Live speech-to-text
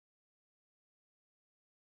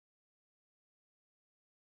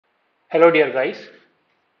Hello dear guys,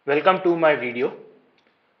 welcome to my video.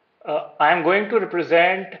 I am going to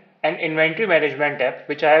represent an inventory management app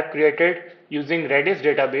which I have created using Redis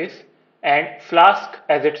database and Flask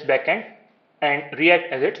as its backend and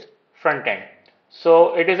React as its front end.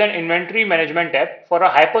 So it is an inventory management app for a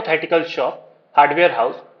hypothetical shop, hardware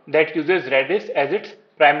house that uses Redis as its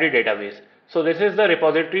primary database. So this is the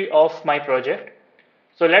repository of my project.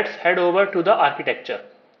 So let's head over to the architecture,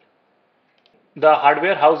 the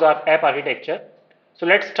hardware house app architecture. So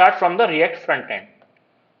let's start from the React front end.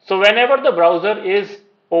 So whenever the browser is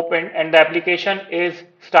opened and the application is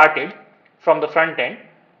started from the front end,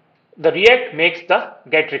 the React makes the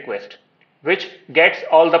GET request, which gets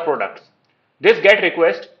all the products. This GET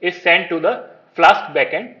request is sent to the Flask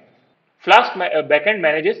backend. Flask backend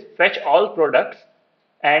manages fetch all products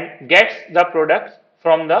and gets the products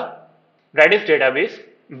from the Redis database,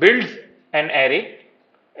 builds an array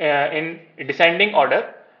in descending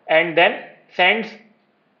order, and then sends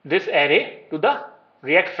this array to the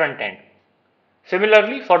React front end.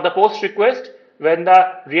 Similarly, for the post request, when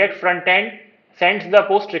the React front end sends the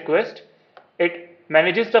post request, it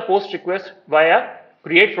manages the post request via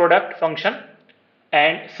create product function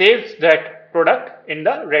and saves that product in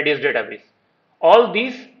the Redis database. All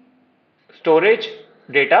these storage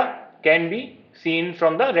data can be seen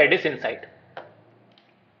from the RedisInsight.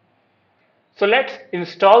 So let's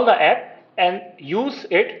install the app and use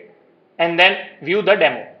it and then view the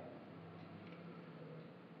demo.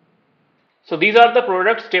 So these are the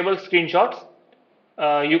products table screenshots.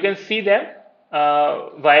 You can see them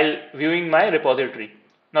while viewing my repository.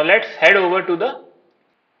 Now let's head over to the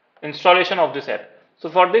installation of this app.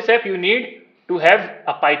 So for this app you need to have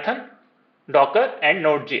a Python, Docker and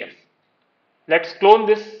Node.js. Let's clone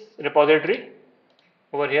this repository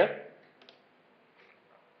over here.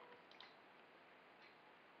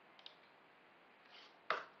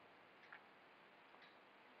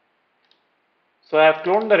 So I have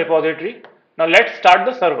cloned the repository. Now let's start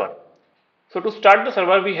the server. So to start the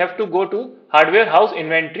server, we have to go to hardware house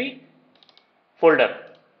inventory folder.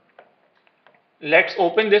 Let's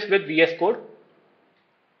open this with VS Code.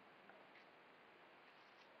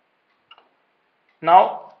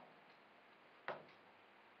 Now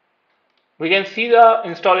we can see the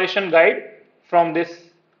installation guide from this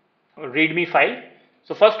README file.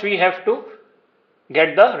 So first we have to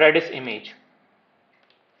get the Redis image.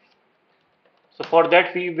 So for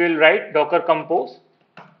that we will write docker compose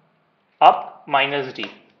up -d.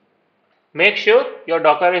 Make sure your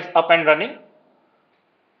Docker is up and running.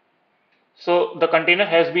 So the container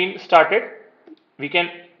has been started. We can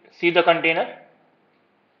see the container.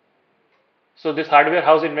 So this hardware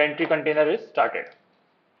house inventory container is started.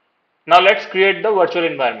 Now let's create the virtual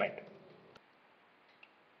environment.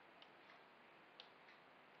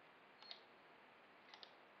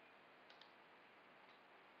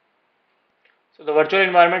 So the virtual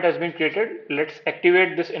environment has been created. Let's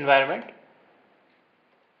activate this environment.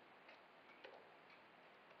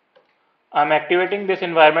 I'm activating this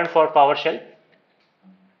environment for PowerShell.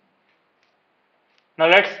 Now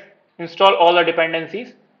let's install all the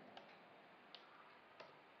dependencies.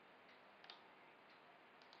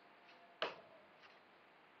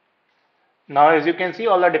 Now as you can see,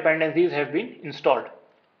 all the dependencies have been installed.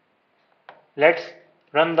 Let's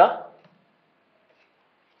run the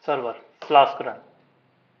server, Flask run.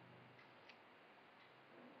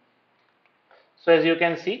 So as you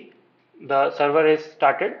can see, the server is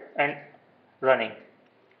started and running.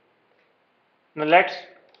 Now let's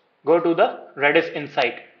go to the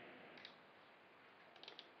RedisInsight.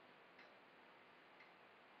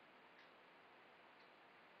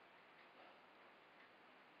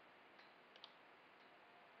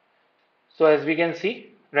 So as we can see,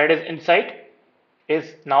 RedisInsight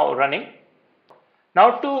is now running.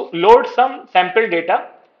 Now to load some sample data,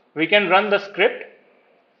 we can run the script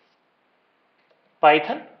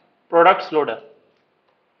Python products loader.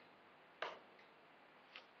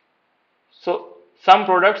 So some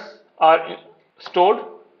products are stored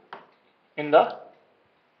in the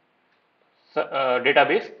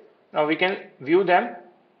database. Now we can view them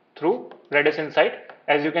through RedisInsight.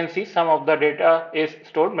 As you can see, some of the data is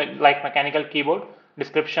stored like mechanical keyboard,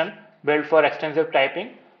 description, build for extensive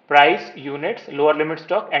typing, price, units, lower limit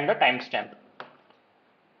stock and the timestamp.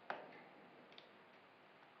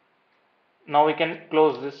 Now we can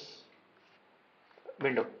close this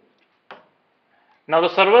window. Now the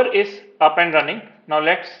server is up and running. Now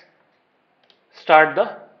let's start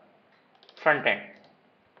the front end.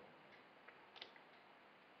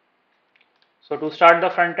 So to start the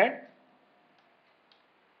front end,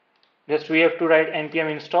 just we have to write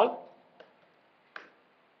npm install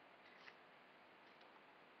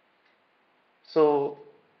So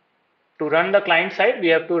to run the client side, we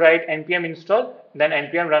have to write npm install, then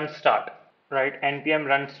npm run start. Write npm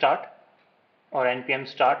run start or npm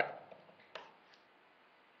start.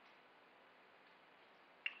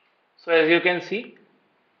 So as you can see,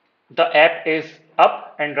 the app is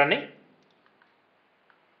up and running.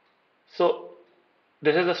 So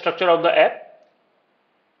this is the structure of the app.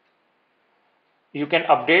 You can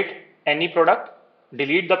update any product,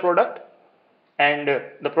 delete the product, and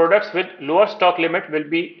the products with lower stock limit will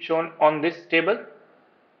be shown on this table,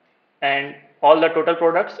 and all the total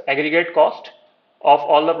products, aggregate cost of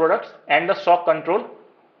all the products, and the stock control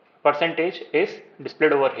percentage is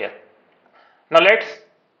displayed over here. Now let's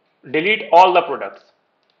delete all the products.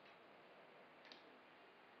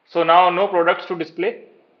 So now no products to display.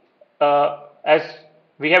 As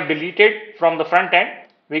we have deleted from the front end,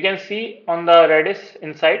 we can see on the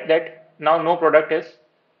RedisInsight that now no product is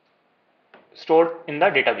stored in the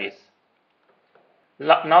database.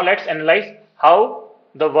 Now let's analyze how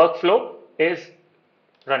the workflow is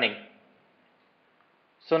running.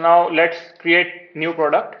 So now let's create new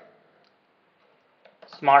product,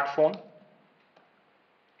 smartphone,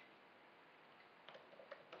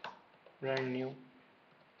 brand new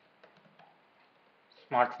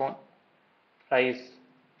smartphone, price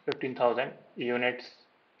 15,000, units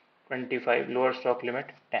 25, lower stock limit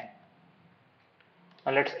 10.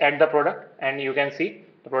 Now let's add the product, and you can see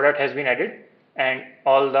the product has been added and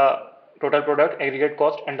all the total product, aggregate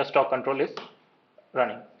cost, and the stock control is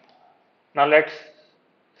running. Now let's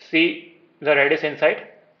see the RedisInsight.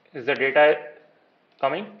 Is the data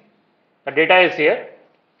coming? The data is here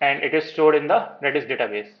and it is stored in the Redis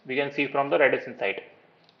database. We can see from the RedisInsight.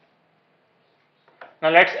 Now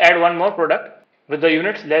let's add one more product with the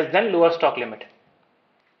units less than lower stock limit.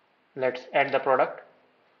 Let's add the product.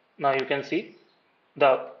 Now you can see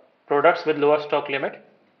the products with lower stock limit,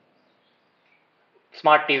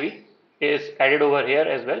 smart TV, is added over here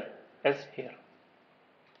as well as here.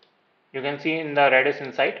 You can see in the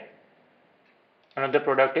RedisInsight another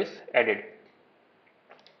product is added.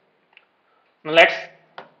 Now let's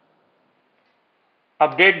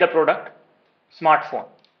update the product, smartphone.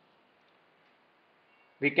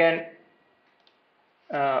 We can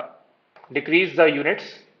decrease the units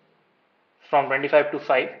from 25 to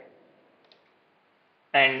 5,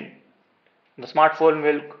 and the smartphone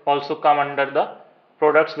will also come under the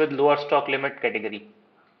products with lower stock limit category.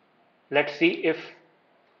 Let's see if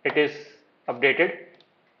it is updated.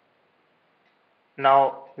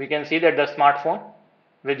 Now we can see that the smartphone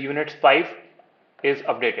with units 5 is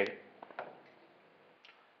updated.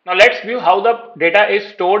 Now let's view how the data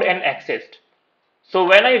is stored and accessed. So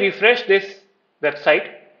when I refresh this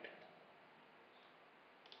website,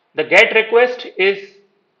 the GET request is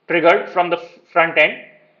triggered from the front end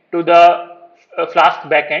to the Flask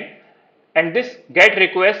backend, and this GET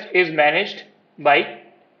request is managed by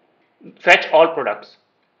fetch all products.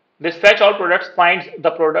 This fetch all products finds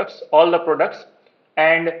the products, all the products,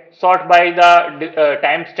 and sort by the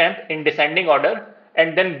timestamp in descending order,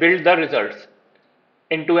 and then build the results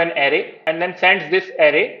into an array, and then sends this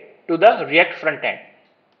array to the React front end.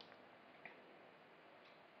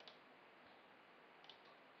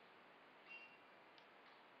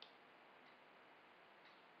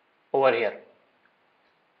 Over here.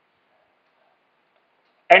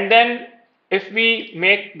 And then if we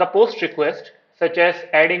make the post request, such as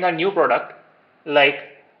adding a new product like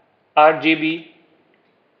RGB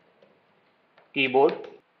keyboard,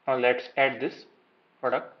 now let's add this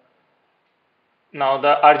product. Now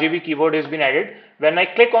the RGB keyboard has been added. When I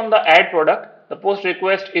click on the add product, the post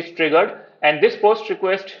request is triggered, and this post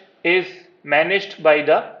request is managed by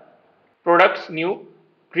the product's new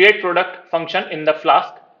create product function in the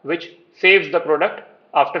Flask, which saves the product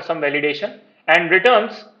after some validation and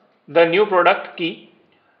returns the new product key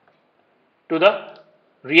to the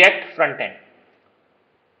React front end.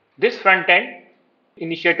 This front end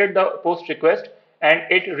initiated the post request and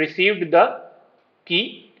it received the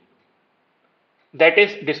key that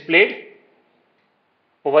is displayed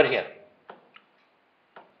over here.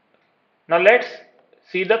 Now let's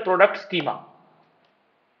see the product schema.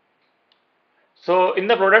 So in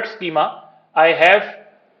the product schema, I have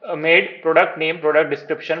made product name, product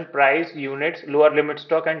description, price, units, lower limit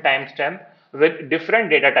stock, and timestamp with different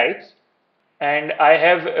data types, and I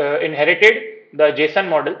have inherited the JSON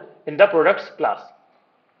model in the products class.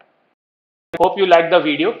 Hope you liked the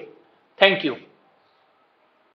video. Thank you.